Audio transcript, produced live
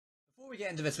Before we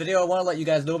get into this video, I want to let you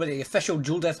guys know that the official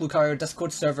DualDEATHLucario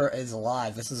Discord server is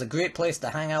live. This is a great place to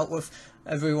hang out with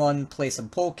everyone, play some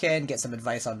Pokken, get some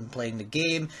advice on playing the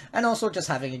game, and also just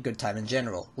having a good time in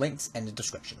general. Links in the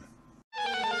description.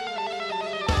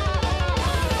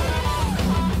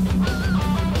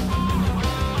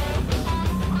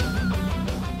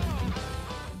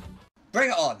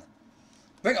 Bring it on!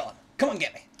 Bring it on! Come on,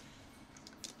 get me!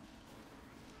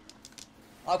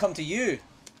 I'll come to you!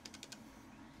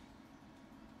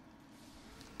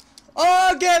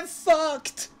 Oh, get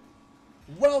fucked!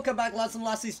 Welcome back, lads and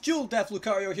lassies.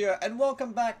 DualDEATHLucario here, and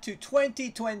welcome back to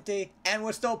 2020, and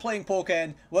we're still playing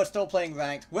Pokken, we're still playing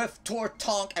ranked with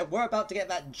Tortank, and we're about to get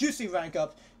that juicy rank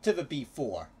up to the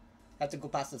B4. Have to go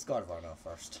past this Gardevoir now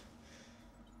first.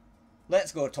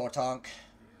 Let's go, Tortank.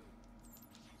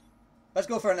 Let's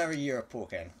go for another year of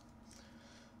Pokken.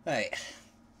 Right.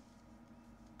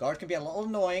 Guard can be a little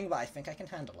annoying, but I think I can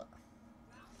handle it.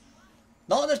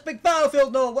 Not on this big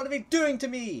battlefield, no! What are they doing to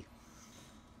me?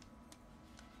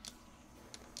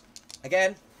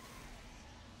 Again.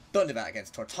 Don't do that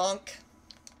against Tortank.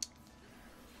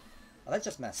 Oh, that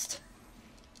just missed.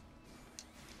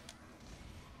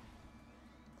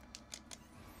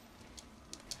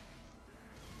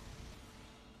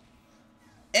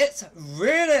 It's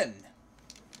raining!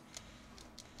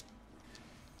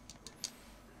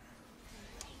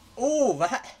 Oh,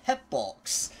 that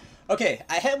hitbox. Okay,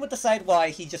 I hit him with the side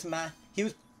Y, he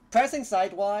was pressing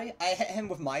side Y, I hit him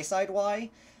with my side Y,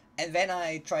 and then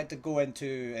I tried to go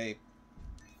into a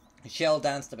shell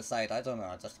dance to the side. I don't know,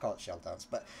 I just call it shell dance,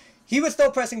 but he was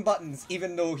still pressing buttons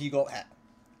even though he got hit.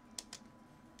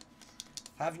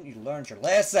 Haven't you learned your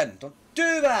lesson? Don't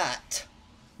do that!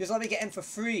 You just let me get in for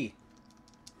free.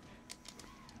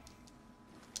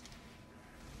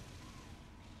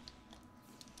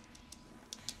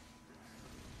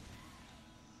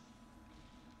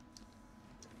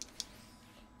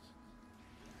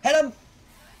 Hit him!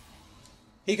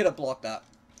 He could have blocked that.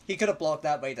 He could have blocked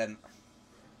that, but he didn't.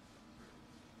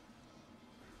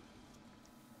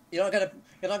 You're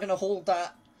not gonna hold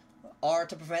that R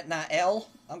to prevent that L?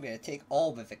 I'm gonna take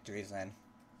all the victories then.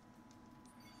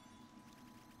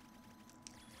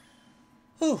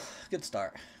 Whew, good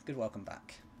start. Good welcome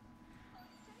back.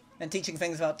 And teaching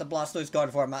things about the Blastoise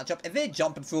Gardevoir matchup. If they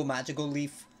jump and throw Magical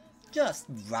Leaf, just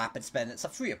rapid spin. It's a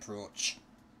free approach.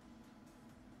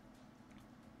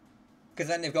 Because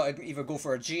then they've got to either go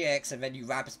for a GX and then you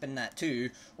rapid spin that too,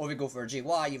 or we go for a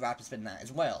GY, you rapid spin that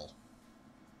as well.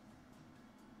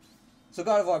 So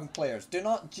Gardevoir players, do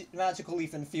not Magical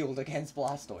Leaf in field against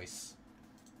Blastoise.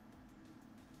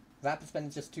 Rapid spin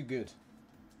is just too good.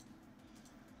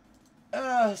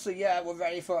 So yeah, we're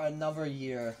ready for another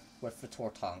year with the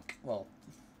Tortank. Well,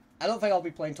 I don't think I'll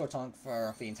be playing Tortank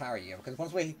for the entire year, because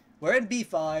once we're in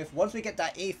B5, once we get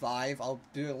that A5, I'll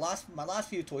do my last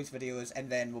few Toys videos, and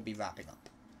then we'll be wrapping up.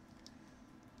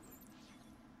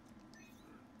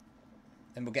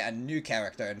 And we'll get a new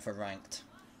character in for ranked.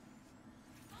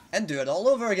 And do it all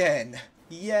over again!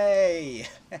 Yay!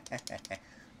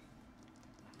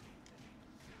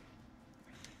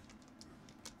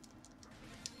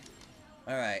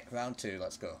 Alright, round 2,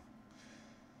 let's go.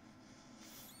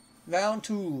 Round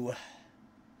 2.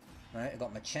 Alright, I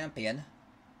got my champion.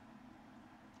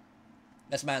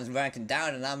 This man's ranking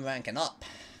down and I'm ranking up.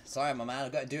 Sorry, my man,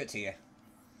 I've got to do it to you.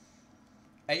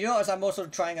 And you notice I'm also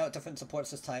trying out different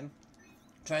supports this time.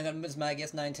 Trying out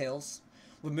Mismagius, Ninetales.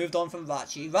 We've moved on from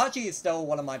Vachi. Vachi is still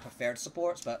one of my preferred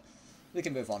supports, but we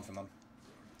can move on from him.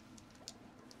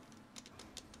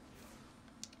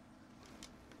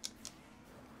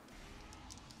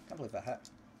 Can't believe that hit.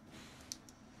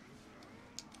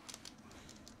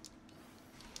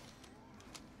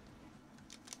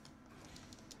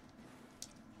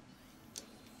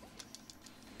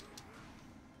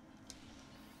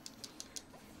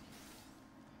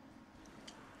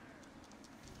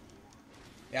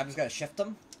 Yeah, I'm just gonna shift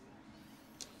them.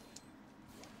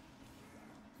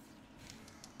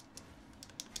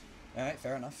 Alright,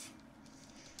 fair enough.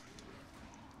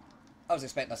 I was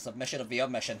expecting a submission of the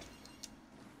omission.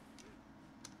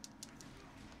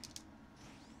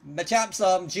 Machamp's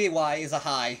GY is a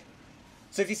high.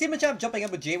 So if you see Machamp jumping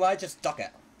in with GY, just duck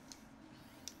it.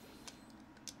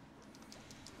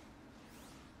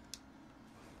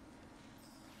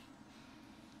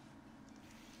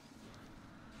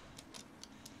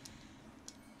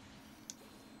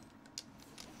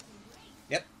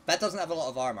 Yep, that doesn't have a lot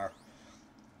of armor.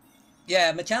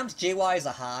 Yeah, Machamp's GY is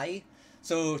a high,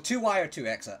 so 2Y or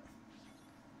 2X it.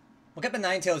 We'll get the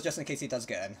Ninetales just in case he does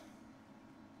get in.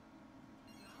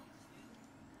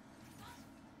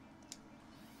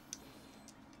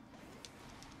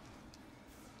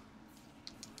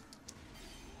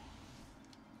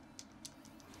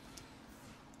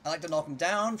 I like to knock him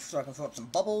down so I can throw up some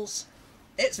bubbles.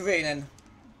 It's raining.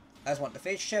 I just want the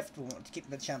phase shift. We want to keep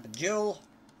the champ in duel.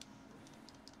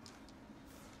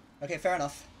 Okay, fair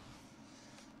enough.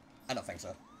 I don't think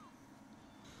so.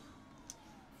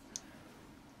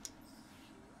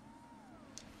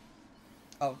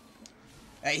 Oh.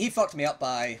 Hey, he fucked me up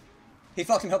by... He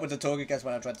fucked me up with the Togekiss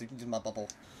when I tried to do my bubble.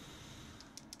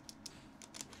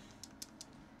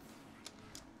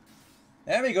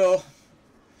 There we go.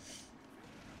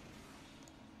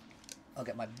 I'll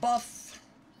get my buff.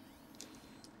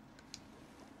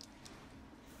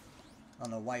 I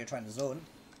don't know why you're trying to zone.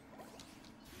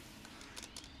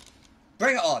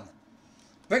 Bring it on!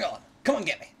 Bring it on! Come on,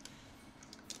 get me!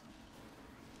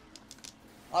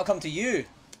 I'll come to you.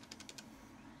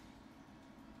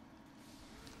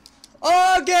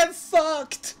 Oh, get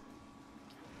fucked!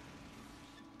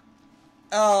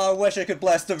 Oh, I wish I could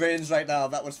bless the rains right now.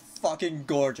 That was fucking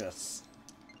gorgeous.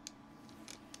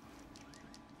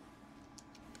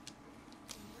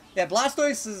 Yeah,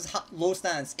 Blastoise's low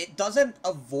stance, it doesn't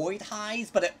avoid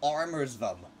highs, but it armors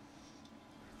them.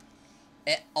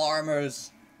 It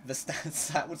armors the stance.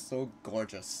 That was so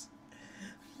gorgeous.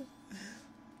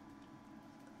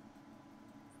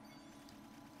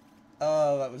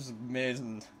 Oh, that was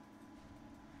amazing.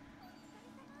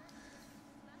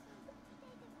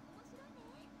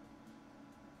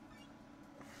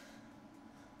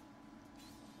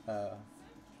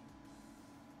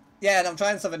 Yeah, and I'm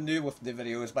trying something new with the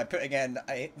videos by putting in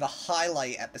the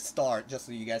highlight at the start just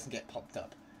so you guys can get pumped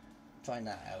up. Trying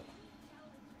that out.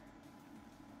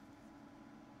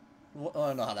 I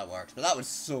don't know how that worked, but that was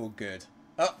so good.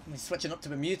 Oh, he's switching up to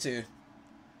the Mewtwo.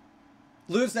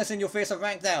 Lose this in your face and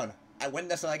rank down. I win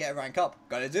this and I get a rank up.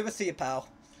 Gotta do this to you, pal.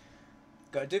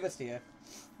 Gotta do this to you.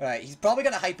 Right, he's probably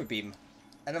gonna Hyper Beam.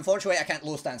 And unfortunately I can't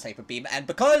low stance Hyper Beam, and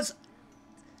because...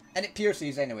 And it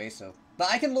pierces anyway, so... But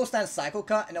I can low stance Cycle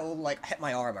Cut and it will, like, hit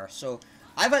my armor, so...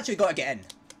 I've actually got to get in.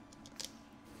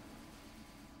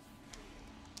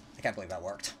 I can't believe that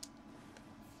worked.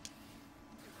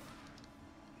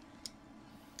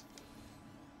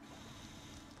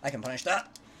 I can punish that.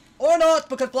 Or not,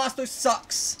 because Blastoise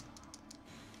sucks!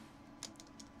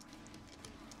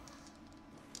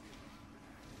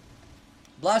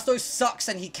 Blastoise sucks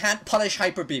and he can't punish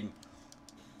Hyper Beam.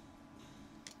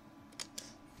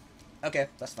 Okay,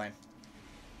 that's fine.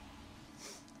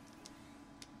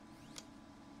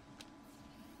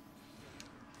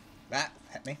 That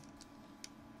hit me.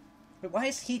 But why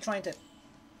is he trying to...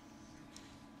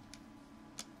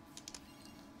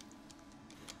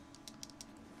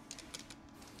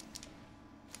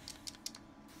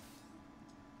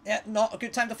 Yeah, not a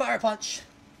good time to fire punch.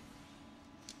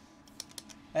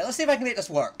 Right, let's see if I can make this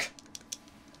work.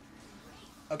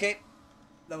 Okay,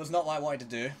 that was not what I wanted to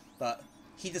do, but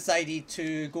he decided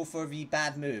to go for the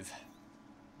bad move.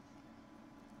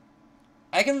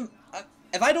 I can...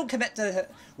 if I don't commit to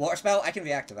Water Spell, I can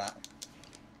react to that.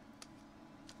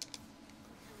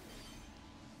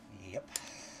 Yep.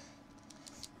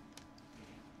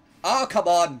 Oh, come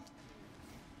on!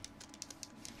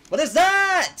 What is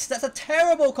that? That's a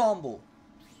terrible combo!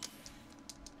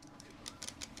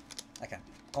 I can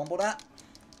combo that.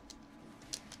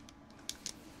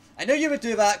 I knew you would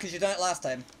do that because you done it last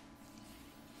time.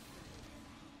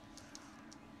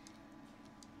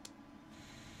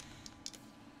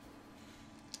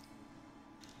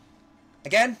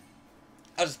 Again?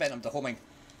 I'll just bet him to homing.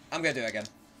 I'm gonna do it again.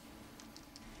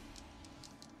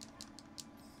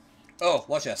 Oh,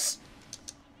 watch this.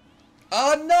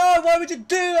 Oh no! Why would you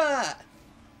do that?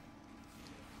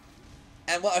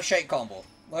 And what a shite combo.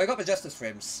 Well, I got the Justice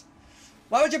Frames.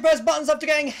 Why would you press buttons after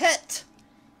getting hit?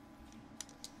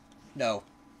 No.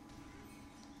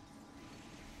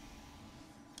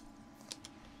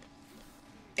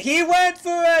 He went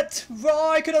for it!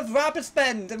 Raw, I could have Rapid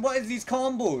Spend, and what is these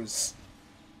combos?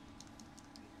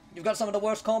 You've got some of the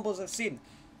worst combos I've seen.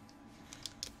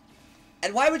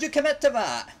 And why would you commit to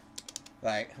that?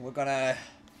 Right, we're gonna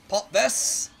pop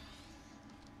this.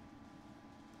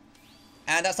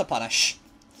 And that's a punish.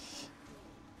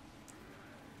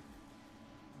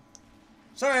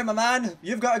 Sorry, my man.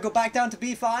 You've got to go back down to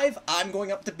B5. I'm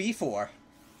going up to B4.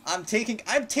 I'm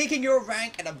taking your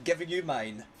rank and I'm giving you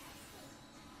mine.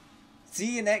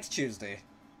 See you next Tuesday.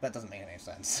 That doesn't make any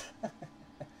sense.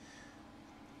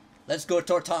 Let's go,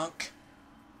 Tortank.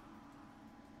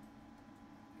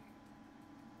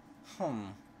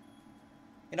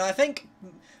 You know, I think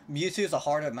Mewtwo's a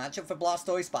harder matchup for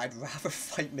Blastoise, but I'd rather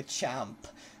fight Machamp.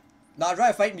 No, I'd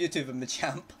rather fight Mewtwo than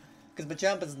Machamp, because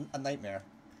Machamp is a nightmare.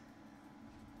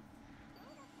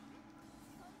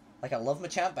 Like, I love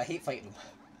Machamp, but I hate fighting him.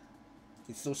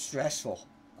 He's so stressful.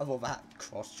 Although that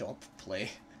cross-jump play.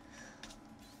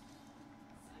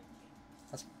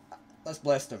 Let's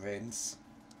bless the runes.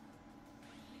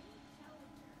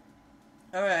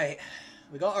 Alright.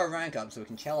 We got our rank up so we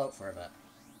can chill out for a bit.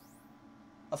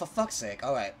 Oh, for fuck's sake.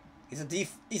 Alright. He's a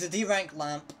D rank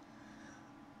lamp.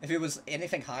 If he was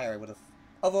anything higher, I would have...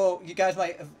 Although, you guys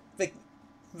might have...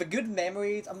 The good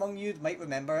memories among you might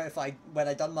remember when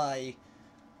I done my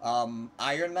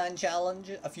Iron Man challenge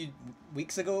a few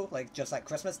weeks ago, like just at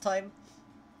Christmas time.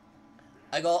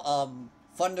 I got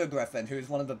Thunder Griffin, who's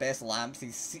one of the best lamps.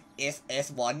 He's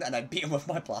S1, and I beat him with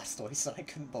my Blastoise, and I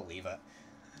couldn't believe it.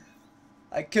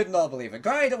 I could not believe it.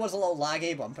 Granted, it was a little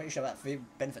laggy, but I'm pretty sure that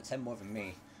benefits him more than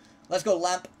me. Let's go,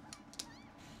 lamp.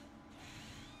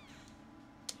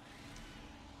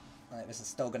 Alright, this is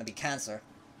still going to be cancer.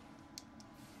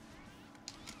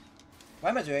 What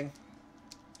am I doing?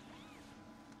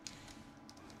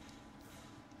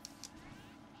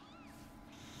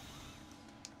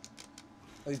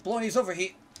 Oh, he's blowing his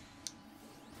overheat.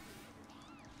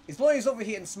 He's blowing his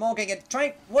overheat and smogging and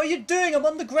trying... What are you doing? I'm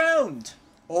on the ground!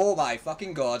 Oh my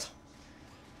fucking god.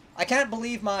 I can't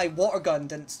believe my water gun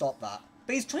didn't stop that.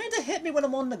 But he's trying to hit me when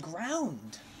I'm on the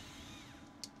ground.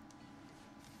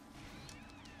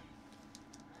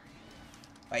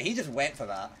 Right, he just went for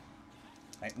that.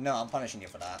 Right, no, I'm punishing you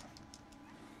for that.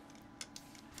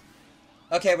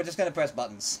 Okay, we're just gonna press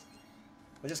buttons.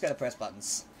 We're just gonna press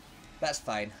buttons. That's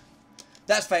fine.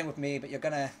 That's fine with me, but you're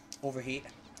gonna overheat.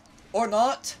 Or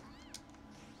not!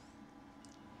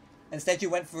 Instead you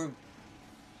went for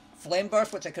Flame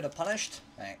Burst, which I could have punished.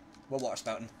 Right, we're water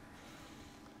spouting.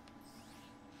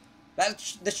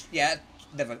 Yeah,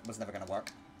 was never gonna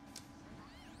work.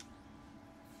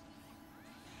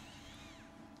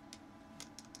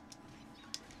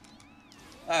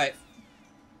 Alright.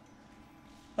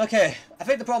 Okay, I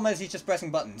think the problem is he's just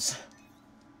pressing buttons.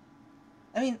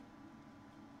 I mean,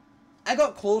 I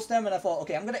got close to him and I thought,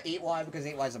 okay, I'm gonna 8Y because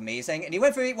 8Y is amazing, and he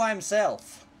went for 8Y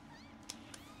himself.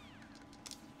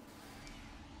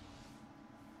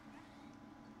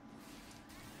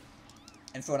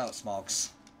 And throwing out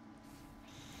smogs.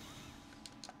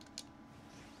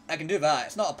 I can do that,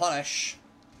 it's not a punish.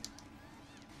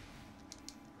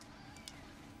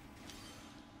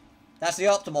 That's the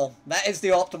optimal. That is the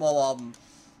optimal,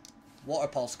 water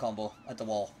pulse combo at the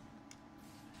wall.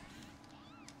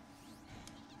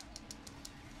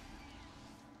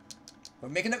 We're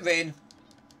making it rain.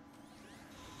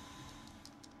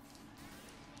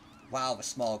 Wow, the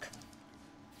smog.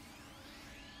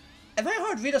 Have I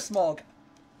heard read a smog?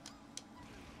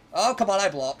 Oh, come on, I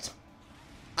blocked.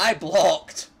 I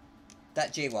blocked!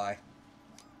 That JY.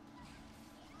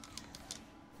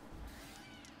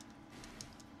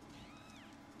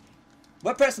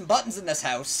 We're pressing buttons in this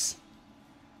house.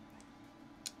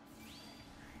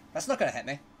 That's not gonna hit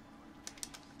me.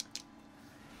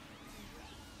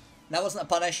 That wasn't a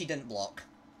punish, he didn't block.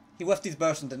 He whiffed his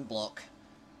burst and didn't block.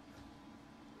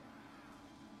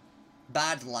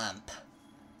 Bad lamp.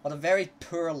 What a very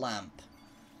poor lamp.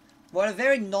 What a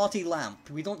very naughty lamp.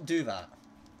 We don't do that.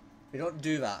 We don't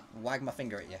do that. Wag my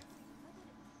finger at you.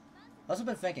 I've also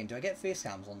been thinking, do I get face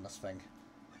cams on this thing?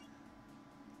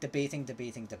 Debating.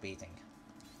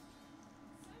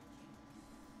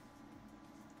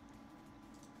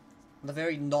 The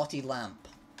very naughty lamp.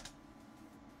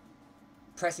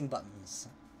 Pressing buttons.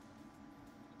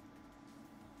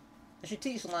 I should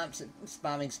teach lamps that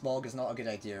spamming smog is not a good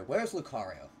idea. Where's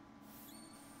Lucario?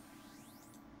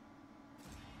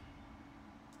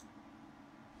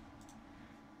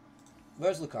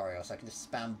 Where's Lucario so I can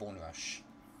just spam Bone Rush?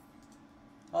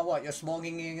 Oh what, you're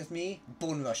smogging against me?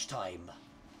 Bone Rush time.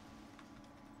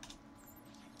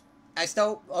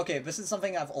 Okay, this is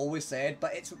something I've always said,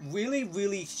 but it's really,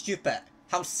 really stupid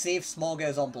how safe Smog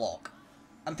is on block.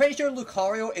 I'm pretty sure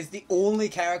Lucario is the only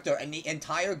character in the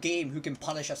entire game who can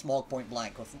punish a Smog point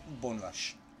blank with Bone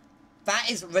Rush. That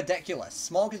is ridiculous.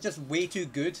 Smog is just way too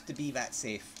good to be that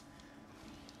safe.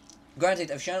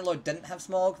 Granted, if Shannon didn't have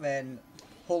Smog, then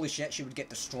holy shit, she would get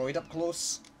destroyed up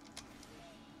close.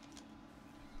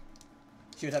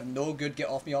 She would have no good get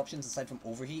off me options aside from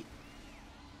Overheat,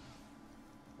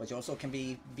 which also can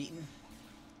be beaten.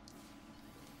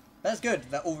 That's good,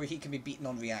 that Overheat can be beaten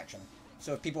on reaction.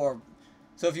 So if people are...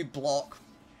 So if you block...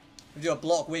 If you do a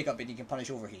block wake up, then you can punish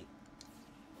Overheat.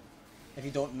 If you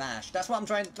don't mash. That's what I'm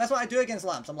trying... That's what I do against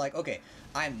lamps. I'm like, okay,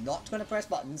 I'm not going to press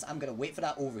buttons, I'm going to wait for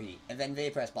that Overheat. And then they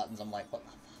press buttons, I'm like, what the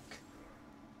fuck?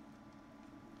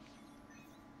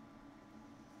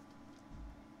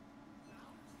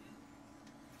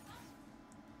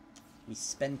 We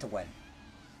spin to win.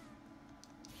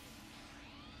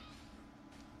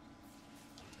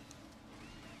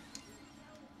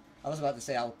 I was about to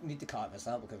say I'll need to cut this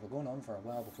out because we're going on for a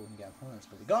while before we can get opponents,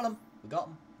 but we got him. We got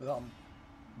him. We got him.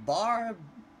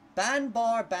 Ban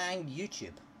bar bang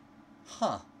YouTube.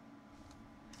 Huh.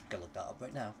 Gotta look that up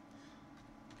right now.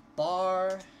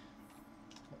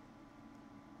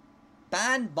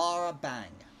 Ban bara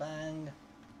bang. Bang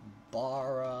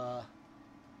bara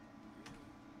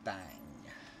bang.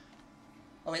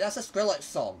 Oh wait, that's a Skrillex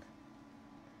song.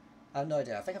 I have no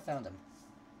idea. I think I found him.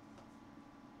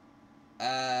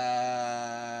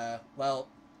 Well,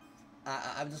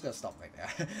 I'm just gonna stop right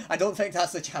there. I don't think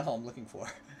that's the channel I'm looking for.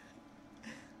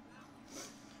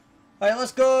 Alright,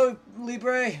 let's go,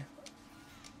 Libre.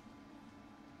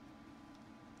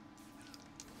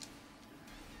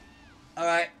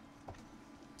 Alright.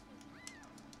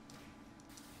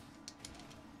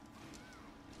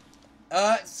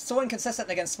 It's so inconsistent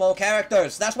against small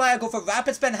characters. That's why I go for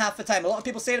rapid spin half the time. A lot of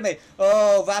people say to me,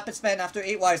 oh, rapid spin after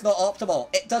 8Y is not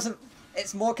optimal. It doesn't,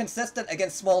 it's more consistent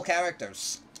against small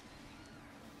characters.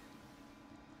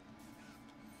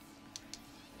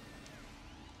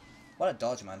 What a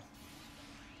dodge, man.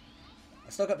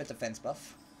 I still got the defense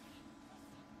buff.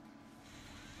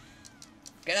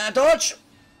 Get that dodge!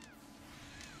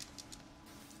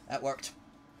 That worked.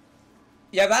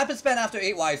 Yeah, rapid spin after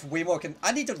 8Y is way more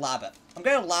I need to lab it. I'm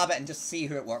gonna lab it and just see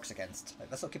who it works against. Like,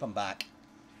 this'll keep him back.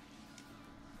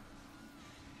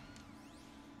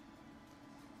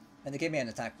 And they gave me an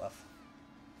attack buff.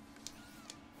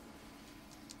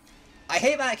 I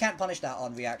hate that I can't punish that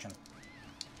on reaction.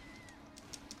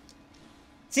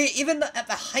 See, even at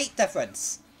the height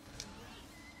difference.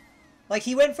 Like,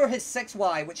 he went for his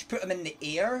 6Y, which put him in the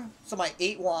air. So my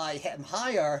 8Y hit him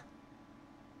higher.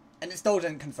 And it still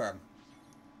didn't confirm.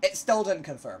 It still didn't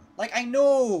confirm. Like, I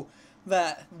know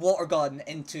that Water Gun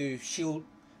into Shield,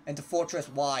 into Fortress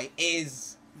Y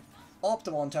is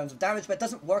optimal in terms of damage, but it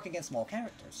doesn't work against small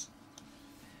characters.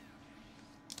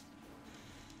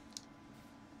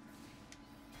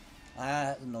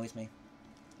 That annoys me.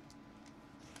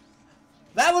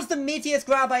 That was the meatiest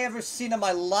grab I ever seen in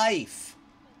my life.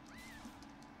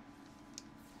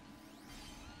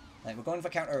 Right, we're going for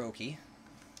counter Oki.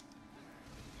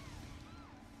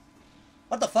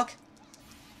 What the fuck?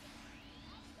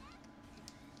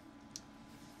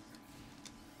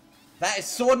 That is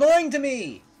so annoying to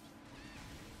me!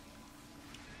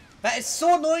 That is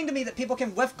so annoying to me that people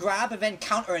can whiff grab and then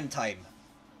counter in time.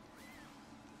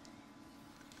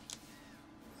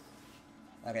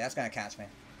 Okay, that's gonna catch me.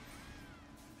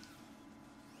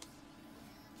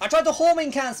 I tried to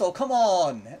homing cancel, come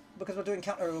on! Because we're doing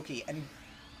counter Oki and...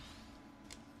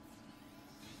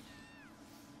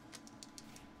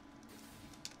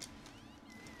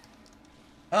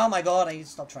 Oh my god, I need to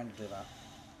stop trying to do that.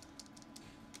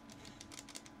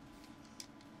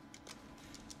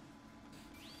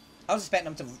 I was expecting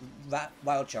him to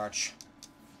wild charge.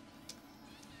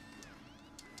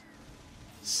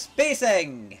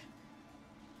 Spacing!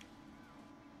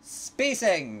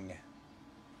 Spacing!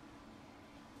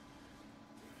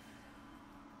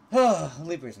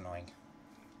 Libre's annoying.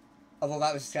 Although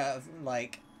that was kind of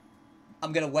like,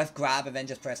 I'm gonna whiff grab and then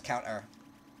just press counter.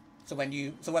 So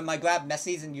when my grab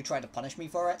misses and you try to punish me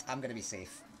for it, I'm gonna be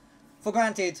safe. For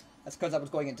granted, that's because I was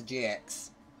going into JX.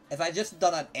 If I just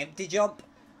done an empty jump,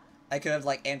 I could have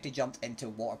like empty jumped into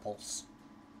Water Pulse.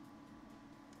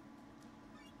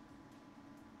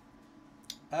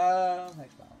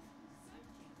 Next battle.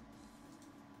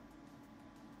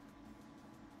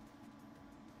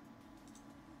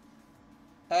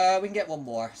 We can get one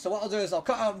more. So what I'll do is I'll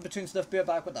cut out in between stuff, be right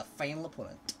back with the final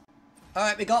opponent.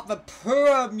 Alright, we got the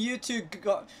poor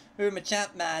Mewtwo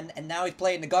Machamp man, and now he's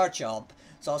playing the Garchomp.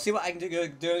 So I'll see what I can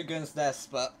do against this,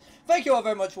 but thank you all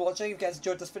very much for watching. If you guys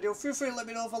enjoyed this video, feel free to let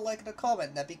me know with a like and a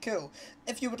comment, that'd be cool.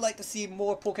 If you would like to see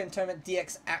more Pokken Tournament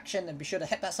DX action, then be sure to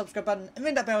hit that subscribe button and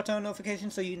ring that bell to turn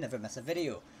notifications so you never miss a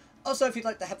video. Also, if you'd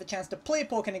like to have the chance to play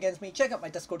Pokken against me, check out my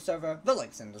Discord server, the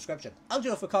link's in the description. I'm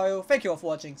DualDEATHLucario, thank you all for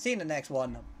watching, see you in the next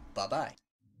one, bye bye.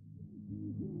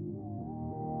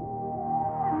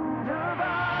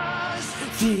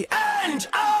 The end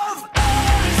of